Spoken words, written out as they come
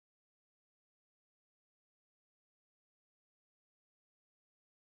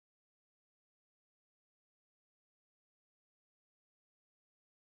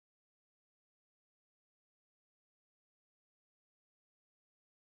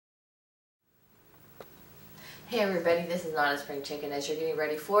Hey everybody, this is Not a Spring Chicken as you're getting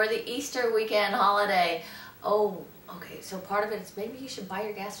ready for the Easter weekend holiday. Oh, okay, so part of it is maybe you should buy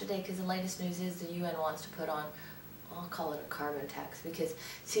your gas today because the latest news is the UN wants to put on, I'll call it a carbon tax because,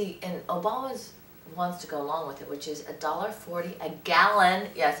 see, and Obama's wants to go along with it, which is $1.40 a gallon,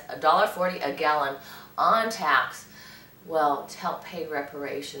 yes, $1.40 a gallon on tax, well, to help pay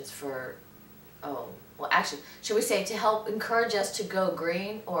reparations for, well actually, should we say to help encourage us to go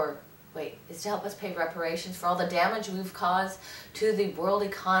green, or wait, it's to help us pay reparations for all the damage we've caused to the world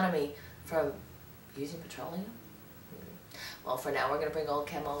economy from using petroleum? Well, for now, we're going to bring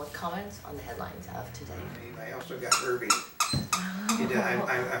Oldecam on with comments on the headlines of today. I also got Herbie.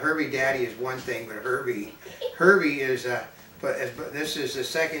 A Herbie daddy is one thing, but Herbie is, but this is the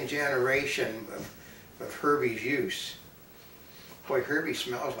second generation of Herbie's use. Boy, Herbie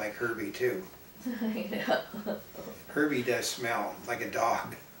smells like Herbie too. I know. Herbie does smell like a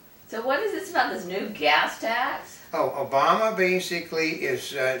dog. So what is this about this new gas tax? Oh, Obama basically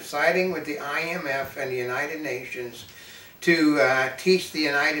is siding with the IMF and the United Nations to teach the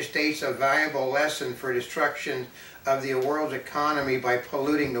United States a valuable lesson for destruction of the world's economy by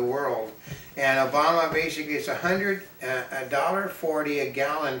polluting the world. And Obama basically, it's $1.40 a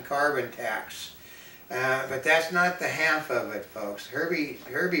gallon carbon tax. But that's not the half of it, folks. Herbie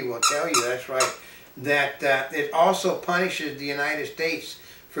will tell you, that's right, that it also punishes the United States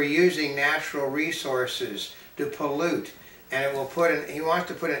for using natural resources to pollute. And it will he wants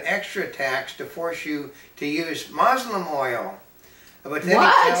to put an extra tax to force you to use Muslim oil. But then he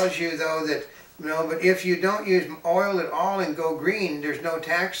tells you though that, no, but if you don't use oil at all and go green, there's no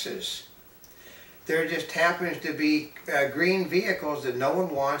taxes. There just happens to be green vehicles that no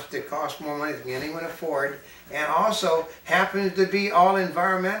one wants that cost more money than anyone afford, and also happens to be all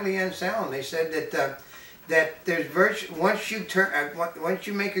environmentally unsound. They said that there's once you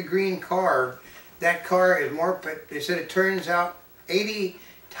make a green car, that car is more. They said it turns out 80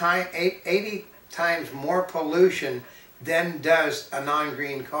 times more pollution than does a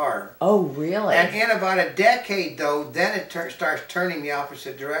non-green car. Oh, really? And in about a decade, though, then it starts turning the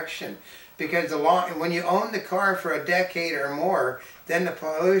opposite direction. Because when you own the car for a decade or more, then the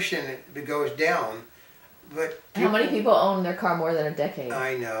pollution goes down. But how many people own their car more than a decade?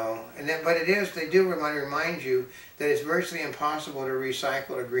 I know, but they do want to remind you that it's virtually impossible to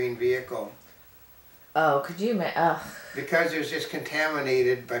recycle a green vehicle. Oh, could you imagine? Because it's just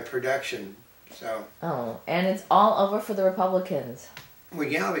contaminated by production. So. Oh, and it's all over for the Republicans. Well,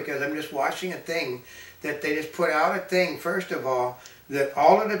 yeah, because I'm just watching a thing that they just put out a thing, first of all, that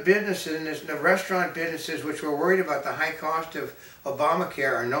all of the businesses, the restaurant businesses which were worried about the high cost of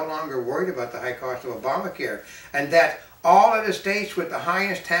Obamacare are no longer worried about the high cost of Obamacare. And that all of the states with the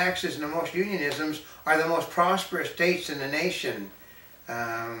highest taxes and the most unionisms are the most prosperous states in the nation.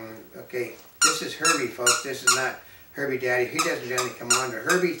 Okay, this is Herbie, folks. This is not Herbie Daddy. He doesn't generally come on, but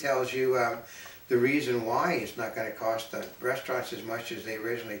Herbie tells you the reason why it's not going to cost the restaurants as much as they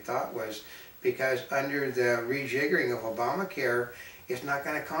originally thought was because under the rejiggering of Obamacare, it's not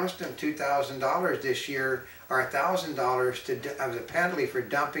going to cost them $2,000 this year or $1,000 as a penalty for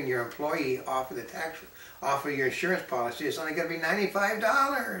dumping your employee off of the off of your insurance policy. It's only going to be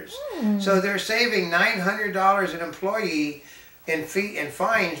 $95. So they're saving $900 an employee in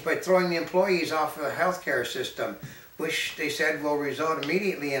fines by throwing the employees off of the healthcare system, which they said will result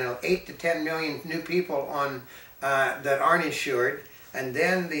immediately in 8 to 10 million new people on that aren't insured. And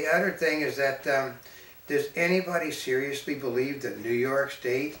then the other thing is that does anybody seriously believe that New York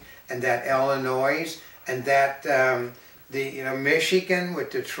State and that Illinois and that Michigan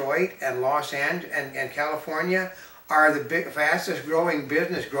with Detroit and Los Angeles and California are the fastest growing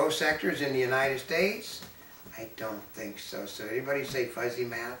business growth sectors in the United States? I don't think so. So anybody say fuzzy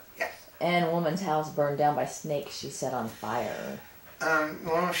math? Yes. And a woman's house burned down by snakes she set on fire.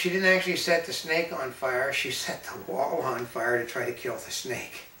 Well, she didn't actually set the snake on fire. She set the wall on fire to try to kill the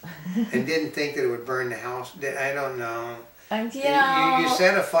snake. And didn't think that it would burn the house. I don't know. You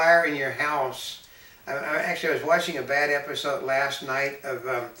set a fire in your house. Actually, I was watching a bad episode last night of...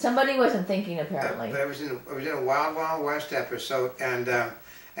 somebody wasn't thinking, apparently. But it was in a Wild Wild West episode, and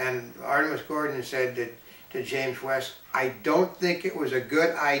Artemis Gordon said to James West, I don't think it was a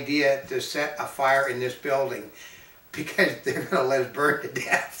good idea to set a fire in this building because they're going to let us burn to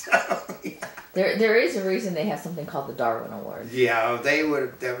death. So, yeah. There is a reason they have something called the Darwin Award. Yeah, there was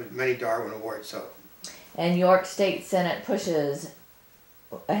many Darwin Awards. So. And York State Senate pushes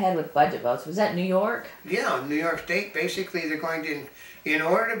ahead with budget votes. Was that New York? Yeah, New York State. Basically, they're going to, in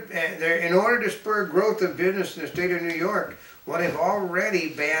order to spur growth of business in the state of New York. Well, they've already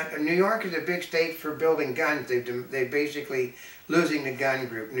banned. New York is a big state for building guns. They basically losing the gun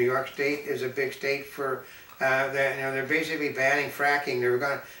group. New York State is a big state for They're basically banning fracking.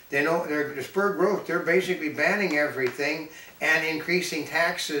 To spur growth. They're basically banning everything and increasing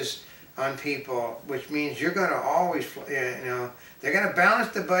taxes on people, which means you're going to always, they're going to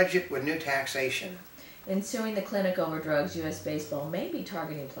balance the budget with new taxation. In suing the clinic over drugs, U.S. Baseball may be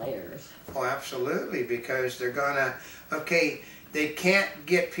targeting players. Oh, absolutely, because they're going to, they can't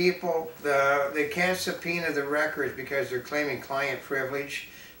get people, they can't subpoena the records because they're claiming client privilege.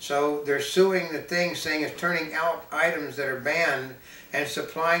 So they're suing the thing, saying it's turning out items that are banned and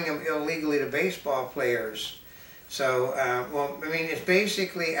supplying them illegally to baseball players. So, it's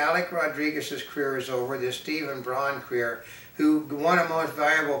basically Alec Rodriguez's career is over, this Stephen Braun career, who won a Most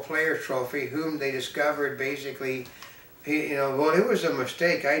Valuable Player trophy, whom they discovered basically, it was a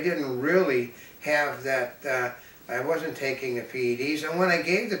mistake. I didn't really have that, I wasn't taking the PEDs. And when I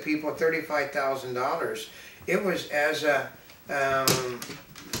gave the people $35,000, it was as a,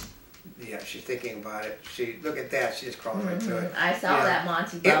 yeah, she's thinking about it. Look at that. She just crawled right to it. I saw that,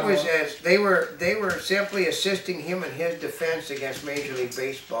 Monty Bubble. It was as they were simply assisting him in his defense against Major League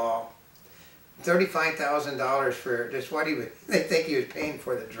Baseball. $35,000 for just they think he was paying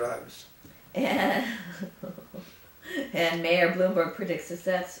for the drugs. And Mayor Bloomberg predicts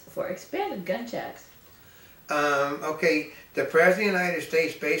success for expanded gun checks. The President of the United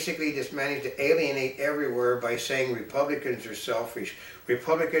States basically just managed to alienate everywhere by saying Republicans are selfish.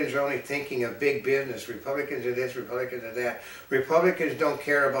 Republicans are only thinking of big business. Republicans are this, Republicans are that. Republicans don't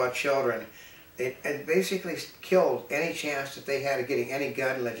care about children. It basically killed any chance that they had of getting any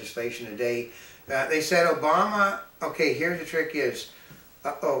gun legislation today. They said Obama, here's the trick is,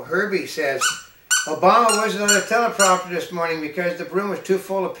 Herbie says, Obama wasn't on the teleprompter this morning because the room was too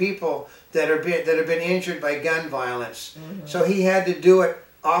full of people that have been injured by gun violence. So he had to do it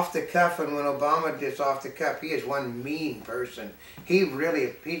off the cuff, and when Obama did off the cuff, he is one mean person. He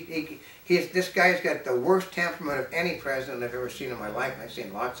really, this guy's got the worst temperament of any president I've ever seen in my life. I've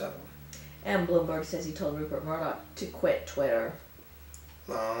seen lots of them. And Bloomberg says he told Rupert Murdoch to quit Twitter.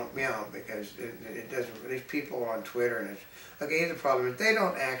 Well, because it doesn't, these people on Twitter, and here's the problem, they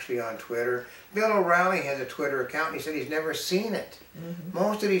don't actually on Twitter. Bill O'Reilly has a Twitter account, and he said he's never seen it.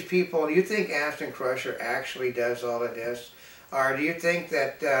 Most of these people, do you think Ashton Crusher actually does all of this? Or do you think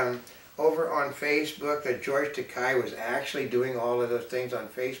that over on Facebook that George Takei was actually doing all of those things on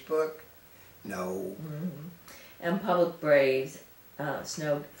Facebook? No. And public braves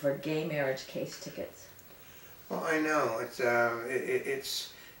snowed for gay marriage case tickets. Well, I know.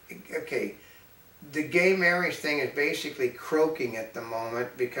 It's okay. The gay marriage thing is basically croaking at the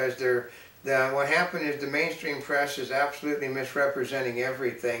moment because what happened is the mainstream press is absolutely misrepresenting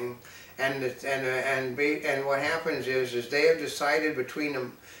everything, and what happens is they have decided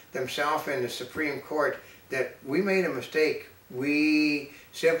between themselves and the Supreme Court that we made a mistake. We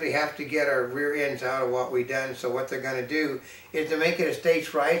simply have to get our rear ends out of what we've done. So what they're going to do is to make it a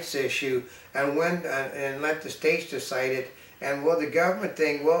states' rights issue and let the states decide it. And the government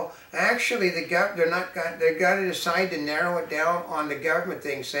thing, actually they've got to decide to narrow it down on the government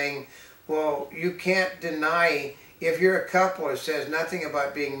thing, saying, well, you can't deny, if you're a couple, it says nothing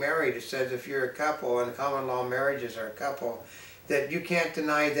about being married. It says if you're a couple, and common law marriages are a couple, that you can't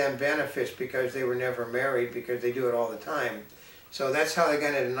deny them benefits because they were never married, because they do it all the time. So that's how they're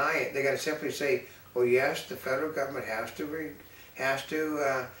going to deny it. They're going to simply say, well, yes, the federal government has to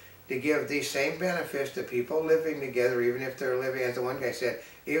give these same benefits to people living together, even if they're living, as the one guy said,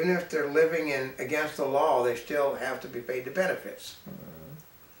 even if they're living against the law, they still have to be paid the benefits.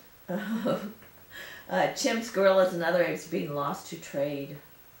 Chimps, gorillas, and other apes being lost to trade.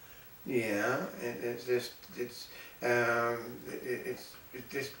 Yeah, it's just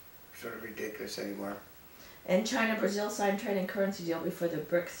sort of ridiculous anymore. And China, Brazil signed trade and currency deal before the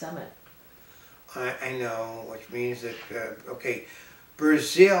BRICS summit. I know, which means that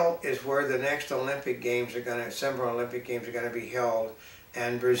Brazil is where the next Olympic Games are going to, Summer Olympic Games are going to be held.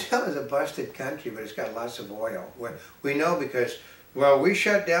 And Brazil is a busted country, but it's got lots of oil. We know because, we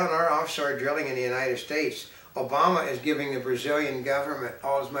shut down our offshore drilling in the United States. Obama is giving the Brazilian government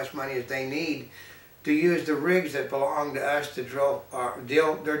all as much money as they need to use the rigs that belong to us to drill.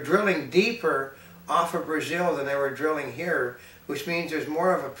 They're drilling deeper off of Brazil than they were drilling here, which means there's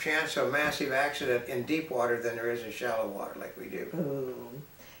more of a chance of a massive accident in deep water than there is in shallow water like we do. Ooh.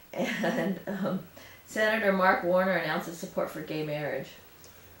 And Senator Mark Warner announces support for gay marriage.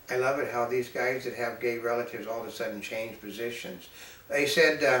 I love it how these guys that have gay relatives all of a sudden change positions. They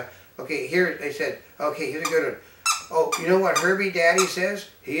said, here's a good one. Oh, you know what Herbie Daddy says?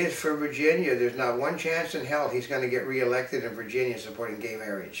 He is for Virginia. There's not one chance in hell he's going to get reelected in Virginia supporting gay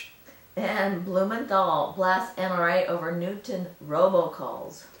marriage. And Blumenthal blasts NRA over Newton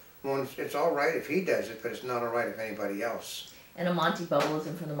robocalls. Well, it's all right if he does it, but it's not all right if anybody else. And a Monty bubble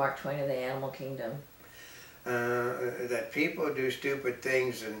isn't from the Mark Twain of the Animal Kingdom. That people do stupid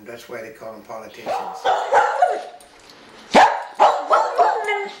things, and that's why they call them politicians.